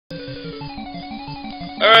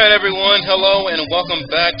Alright everyone, hello and welcome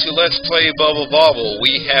back to Let's Play Bobble.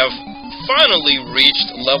 We have finally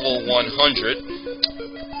reached level 100.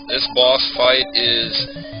 This boss fight is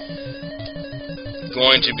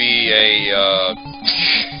going to be a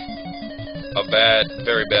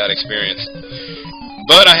very bad experience.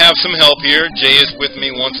 But I have some help here. Jay is with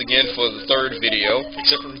me once again for the third video.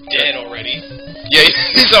 Except for dead already. Yeah,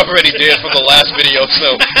 he's already dead for the last video,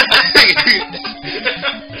 so...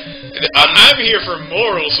 I'm here for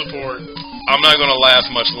moral support. I'm not going to last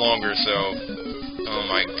much longer, so... Oh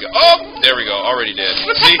my god. Oh! There we go. Already dead.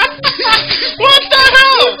 See? What the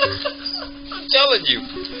hell? I'm telling you.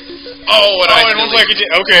 Oh, what I it looks like it did.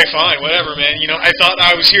 Okay, fine. Whatever, man. You know, I thought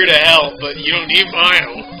I was here to help, but you don't need my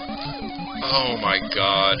help. Oh my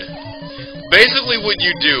god. Basically what you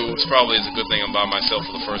do, which probably is a good thing I'm by myself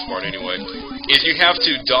for the first part anyway, is you have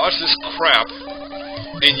to dodge this crap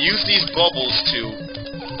and use these bubbles to...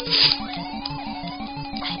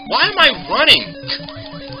 Why am I running?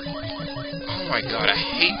 Oh my god, I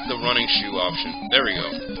hate the running shoe option. There we go.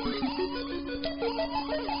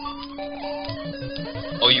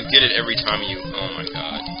 Oh, you get it every time you... Oh my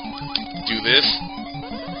god. Do this.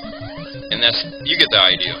 And that's... You get the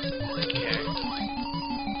idea. Okay.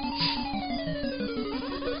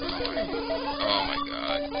 Oh my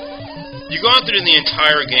god. You go out through the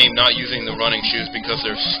entire game not using the running shoes because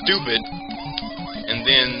they're stupid. And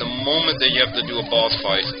then the moment that you have to do a boss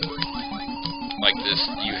fight like this,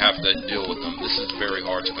 you have to deal with them. This is very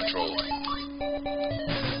hard to control.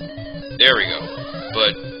 There we go.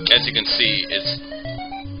 But as you can see, it's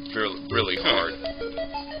really hard.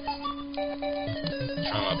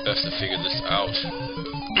 Trying my best to figure this out.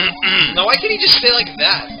 Now, why can't he just stay like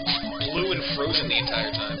that? Blue and frozen the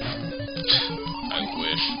entire time. I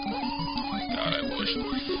wish. God, I wish.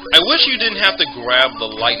 I wish you didn't have to grab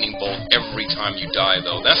the lightning bolt every time you die,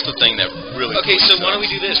 though. That's the thing that really... Okay, so why don't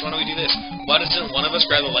we do this? Why doesn't one of us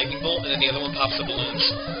grab the lightning bolt and then the other one pops the balloons?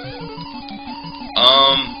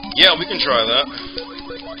 Yeah, we can try that.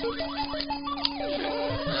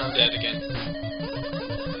 I'm dead again.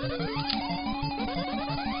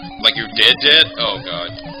 Like you're dead? Oh,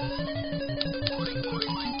 God.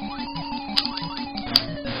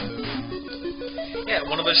 Yeah,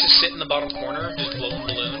 one of us just sit in the bottom corner, just blowing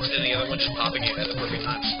balloons, and the other one just popping it at the perfect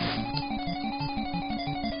times.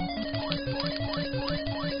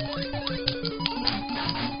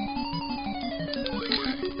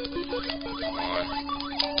 Come on.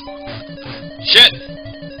 Shit!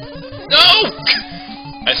 No!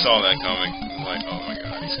 I saw that coming. I was like, oh my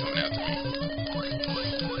god, he's coming after me.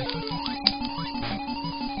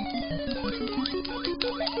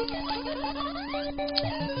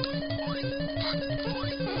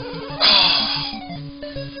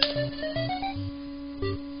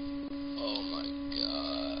 Oh my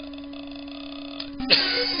god.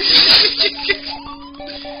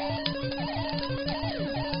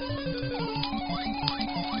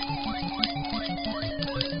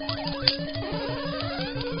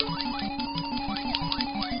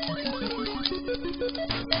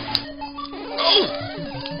 Oh!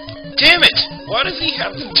 Damn it! Why does he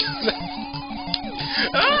have to do that?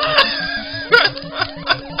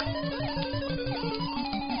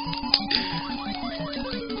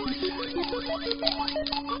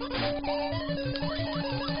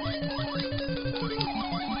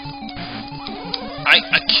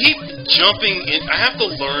 I keep jumping in. I have to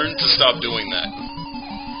learn to stop doing that.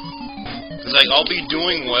 Because like, I'll be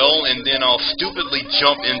doing well, and then I'll stupidly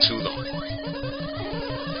jump into them.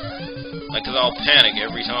 Like, because I'll panic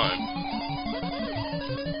every time.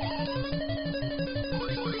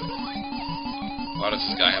 Why does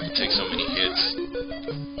this guy have to take so many hits?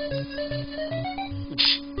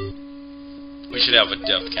 We should have a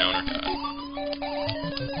death counter. God.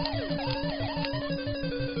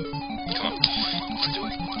 Come on. Let's do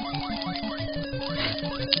it.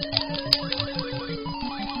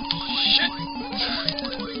 Shit.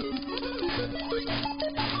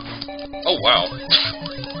 Oh, wow.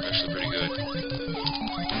 Actually pretty good.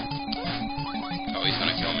 Oh, he's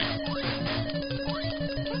gonna kill me.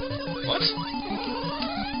 What?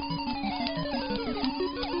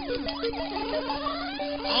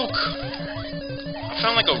 Oh, I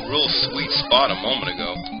found like a real sweet spot a moment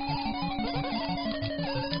ago.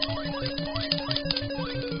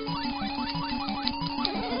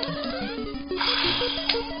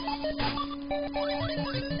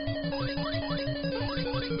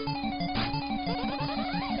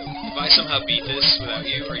 If I somehow beat this without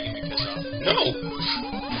you, are you gonna be pissed off? No!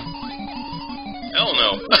 Hell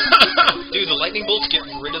no. Dude, the lightning bolts get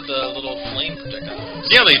rid of the little flame projectiles.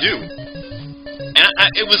 Yeah, they do. And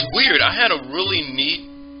it was weird. I had a really neat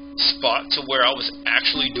spot to where I was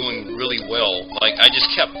actually doing really well. Like, I just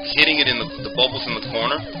kept hitting it in the bubbles in the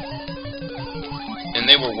corner, and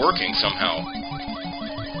they were working somehow.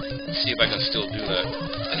 Let's see if I can still do that.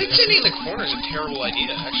 I think sending in the corner is a terrible idea,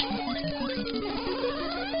 actually.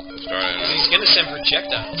 He's going to send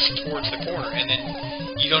projectiles towards the corner, and then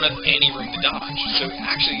you don't have any room to dodge. So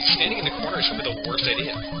actually, standing in the corner is probably the worst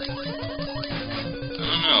idea. I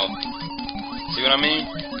don't know. See what I mean?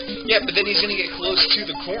 Yeah, but then he's going to get close to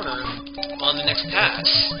the corner on the next pass,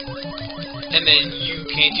 and then you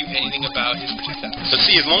can't do anything about his projectiles. But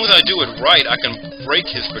see, as long as I do it right, I can break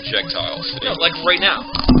his projectiles. See? No, like right now.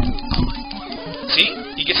 See?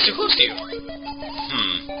 He gets too close to you.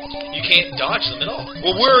 You can't dodge them at all.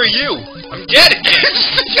 Well, where are you? I'm dead again.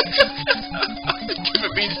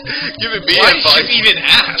 Give it me. Why did you even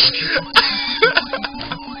ask?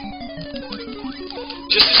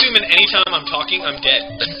 Just assuming anytime I'm talking, I'm dead.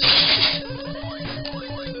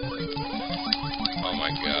 Oh my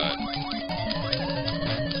god.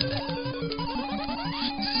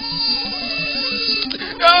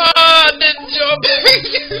 Ah, I didn't jump.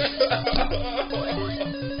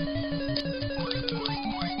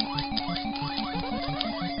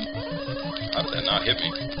 How did that not hit me?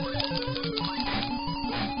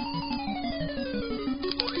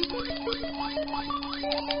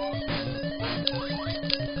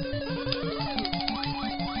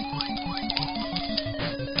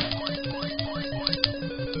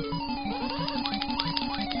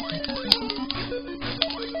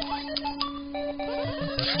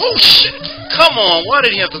 Oh shit! Come on, why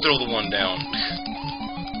did he have to throw the one down?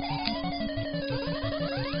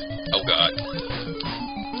 Oh god.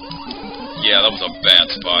 Yeah, that was a bad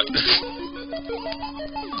spot.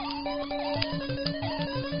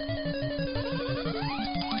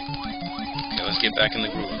 Okay, let's get back in the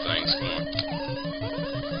groove of things, come on.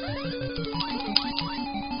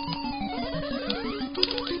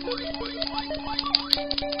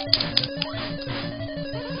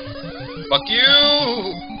 Fuck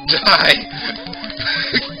you! Die!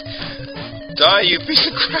 Die, you piece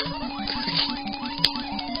of crap!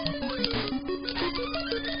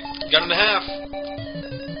 You got him to half.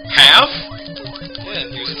 Half? Yeah,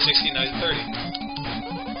 he was at 60, now he's at 30.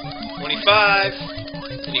 25.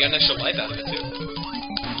 And you got an extra life out of it, too.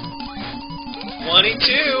 22!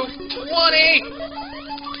 20!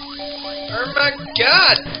 Oh my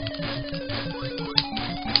god!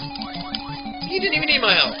 He didn't even need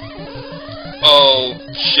my help. Oh,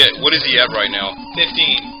 shit. What is he at right now? 15.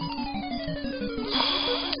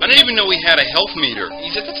 I didn't even know he had a health meter.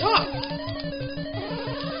 He's at the top.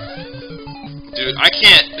 Dude, I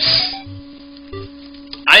can't...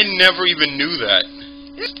 I never even knew that.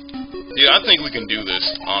 Dude, I think we can do this,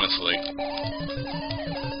 honestly.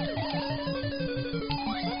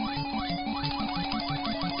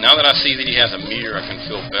 Now that I see that he has a meter, I can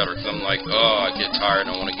feel better. Because I'm like, oh, I get tired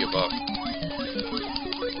and I want to give up.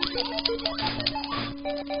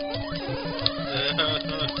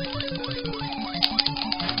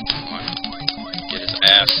 Come on. Get his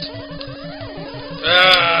ass.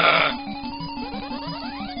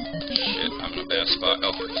 Shit, I'm in a bad spot.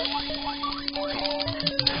 Oh.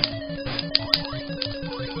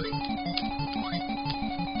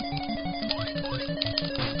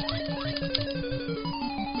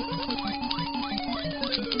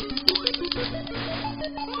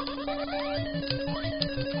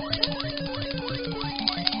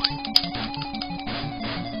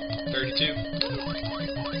 32.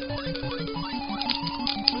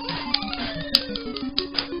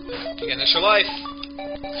 You get an extra life.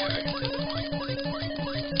 Okay.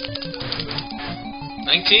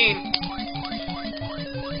 19.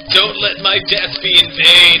 Don't let my death be in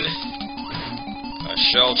vain. I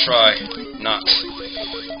shall try not.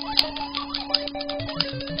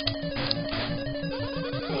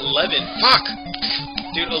 11. Fuck!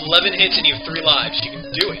 Dude, 11 hits and you have 3 lives. You can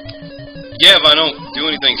do it. Yeah, if I don't do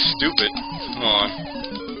anything stupid. Come on.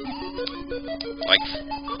 Like...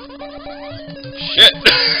 Shit!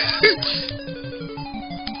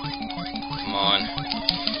 Come on.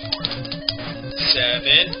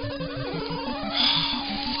 7.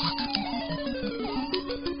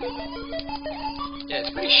 Yeah, it's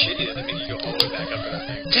pretty shitty that they make you go all the way back up to that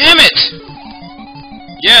thing. Damn it!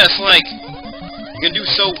 Yeah, it's like... You can do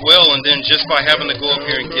so well, and then just by having to go up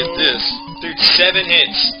here and get this... Dude, 7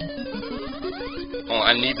 hits. Oh,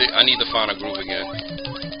 I need to find a groove again.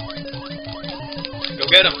 Go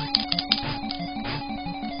get him.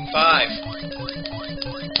 5.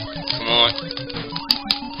 Come on.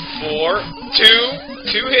 4.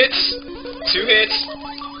 2 hits. 2 hits.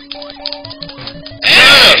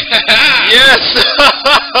 Yes!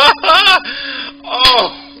 Oh!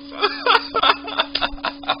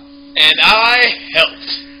 And I helped.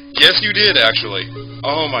 Yes, you did, actually.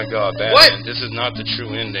 Oh my god, Batman. What? This is not the true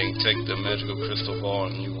ending. Take the magical crystal ball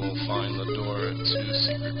and you will find the door to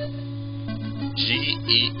secret.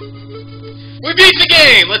 G-E... We beat the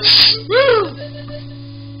game! Let's... Woo!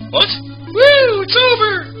 What? Woo! It's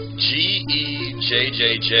over!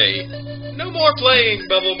 G-E-J-J-J. No more playing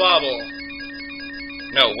Bubble Bobble.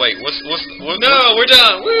 No, wait, what? No, we're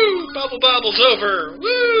done. Woo! Bubble Bobble's over.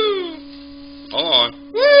 Woo! Hold on.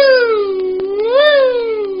 Woo!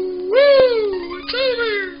 Woo! Woo! It's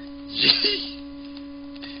over.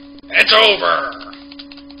 It's over.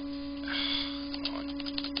 Come on.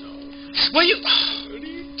 No. What are you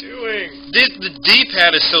Doing? The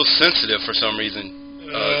D-pad is so sensitive for some reason.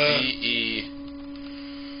 D-E-J-J-J.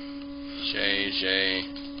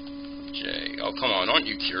 Oh, come on, aren't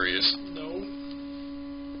you curious? No.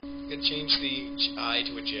 Gonna change the I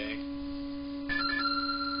to a J.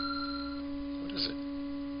 What is it?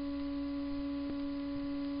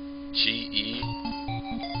 G-E...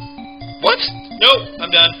 What? Nope,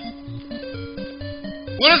 I'm done.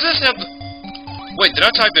 What does this have to... Wait, did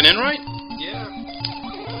I type it in right? Yeah.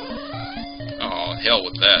 Oh, hell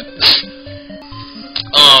with that.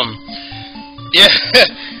 Yeah,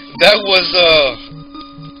 that was,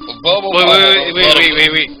 Bubble. Wait.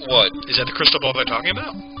 What? Is that the crystal ball they're talking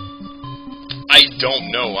about? I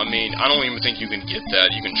don't know. I mean, I don't even think you can get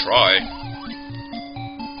that. You can try.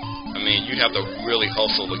 I mean, you'd have to really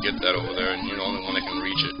hustle to get that over there, and you're the only one that can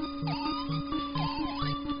reach it.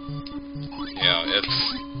 Yeah, it's...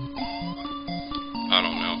 I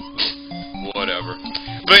don't know. Whatever.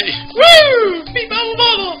 But... Woo! Beat Bubble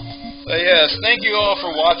Bobble! Yes, thank you all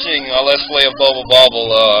for watching Let's Play of Bubble Bobble.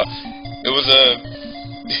 It was a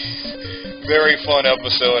very fun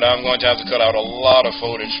episode. I'm going to have to cut out a lot of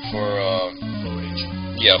footage for, Footage.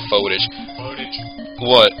 Yeah, footage. Footage.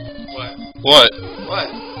 What? What? What? What?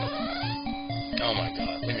 Oh my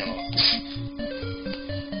god, leave me alone.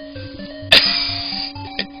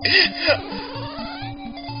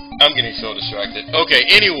 I'm getting so distracted. Okay,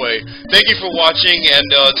 anyway, thank you for watching, and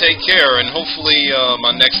take care, and hopefully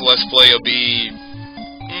my next Let's Play will be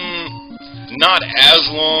not as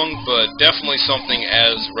long, but definitely something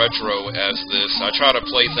as retro as this. I try to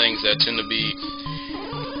play things that tend to be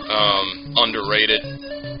underrated.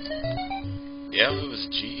 Yeah, it was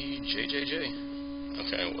G-E-J-J-J.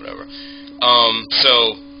 Okay, whatever.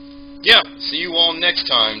 So, yeah, see you all next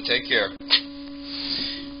time. Take care.